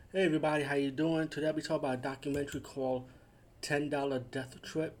Hey everybody, how you doing? Today we talk about a documentary called $10 Death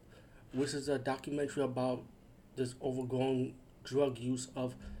Trip, which is a documentary about this overgrown drug use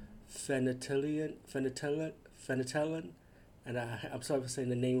of phenetylin, and I'm sorry for saying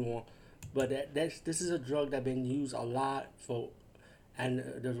the name wrong, but this is a drug that's been used a lot for, and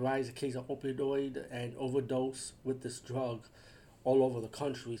the rise of case of opioid and overdose with this drug all over the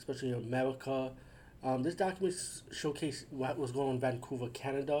country, especially in America. This document showcased what was going on in Vancouver,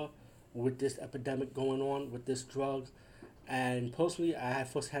 Canada, with this epidemic going on with this drug. And personally, I had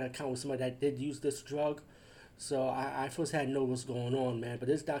first had an account with somebody that did use this drug, so I first had to know what's going on, man. But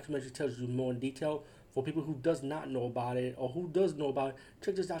this documentary tells you more in detail. For people who does not know about it or who does know about it,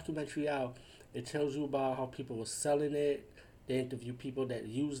 check this documentary out. It tells you about how people were selling it. They interview people that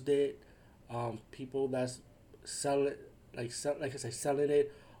used it, people that's selling, like I say, selling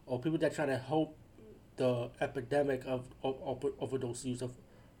it, or people that try to help the epidemic of overdose use of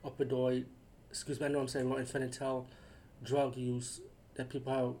opioid. Excuse me, I know I'm saying wrong. Fentanyl drug use that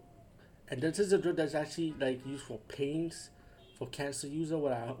people have, and this is a drug that's actually like used for pains, for cancer user.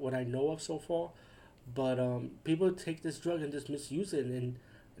 What I know of so far, but people take this drug and just misuse it, and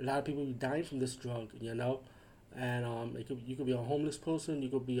a lot of people be dying from this drug. And you could be a homeless person, you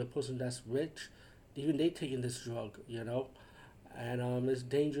could be a person that's rich, even they taking this drug. And it's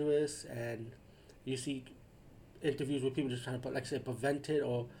dangerous, and you see interviews with people just trying to, like I said, prevent it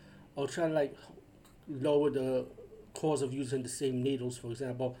or trying to like lower the cause of using the same needles, for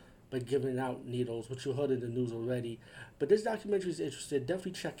example, by giving out needles, which you heard in the news already. But this documentary is interesting.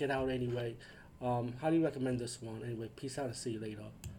 Definitely check it out anyway. Highly recommend this one. Anyway, peace out and see you later.